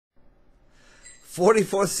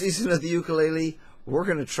44th season of the ukulele. We're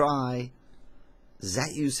going to try Is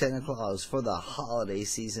That You, Santa Claus for the holiday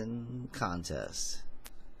season contest.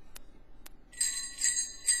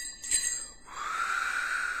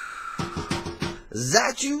 Is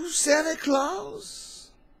that you, Santa Claus?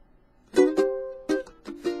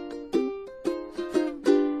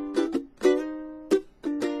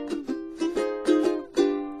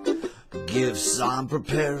 Gifts I'm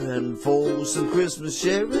preparing for some Christmas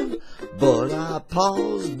sharing, but I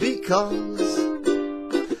pause because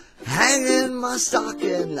hanging my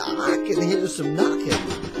stockin, I can hear some knocking.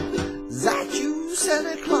 Is that you,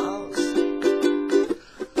 Santa Claus?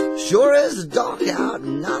 Sure is dark out,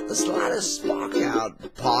 not the slightest spark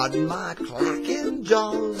out. Pardon my clackin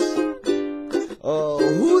jaws.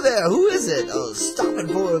 Who there? Who is it? Stopping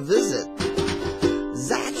for a visit. Is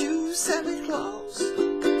that you, Santa Claus?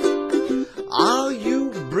 Are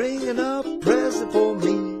you bringing a present for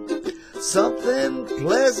me? Something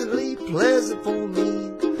pleasantly pleasant for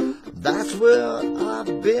me. That's where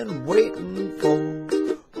I've been waiting for.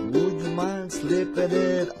 Would you mind slipping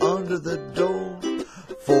it under the door?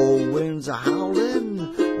 Four winds are howling,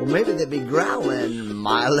 or maybe they be growling.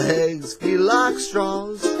 My legs feel like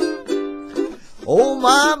straws. Oh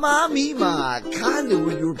my, me, my, kindly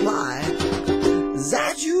would you reply? Is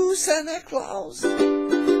that you, Santa Claus?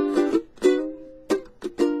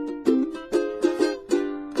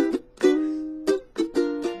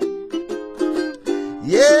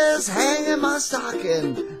 Yes, hanging my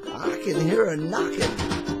stocking, I can hear a knocking.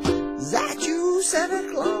 Is that you,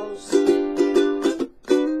 Santa Claus?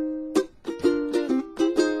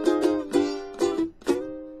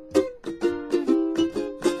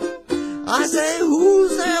 I say,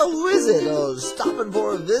 who's there? Who is it? Stopping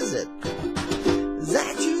for a visit. Is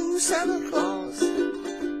that you, Santa Claus?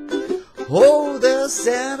 Oh, there,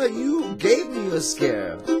 Santa, you gave me a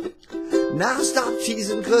scare. Now stop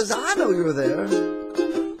teasing, 'cause I know you're there.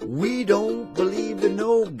 We don't believe in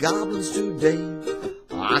no goblins today.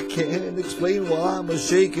 I can't explain why I'm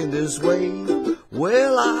a-shaking this way.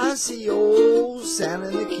 Well, I see old Santa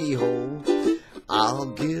in the keyhole. I'll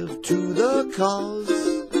give to the cause.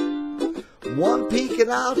 One peek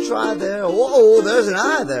and I'll try there. Oh, there's an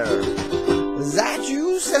eye there. Is that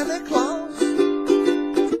you, Santa Claus?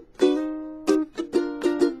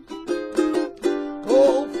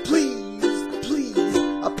 Oh, please, please,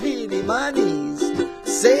 I pity my knees.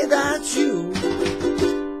 Say that you,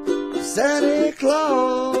 Santa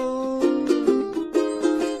Claus.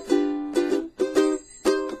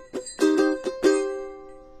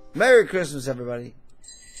 Merry Christmas, everybody.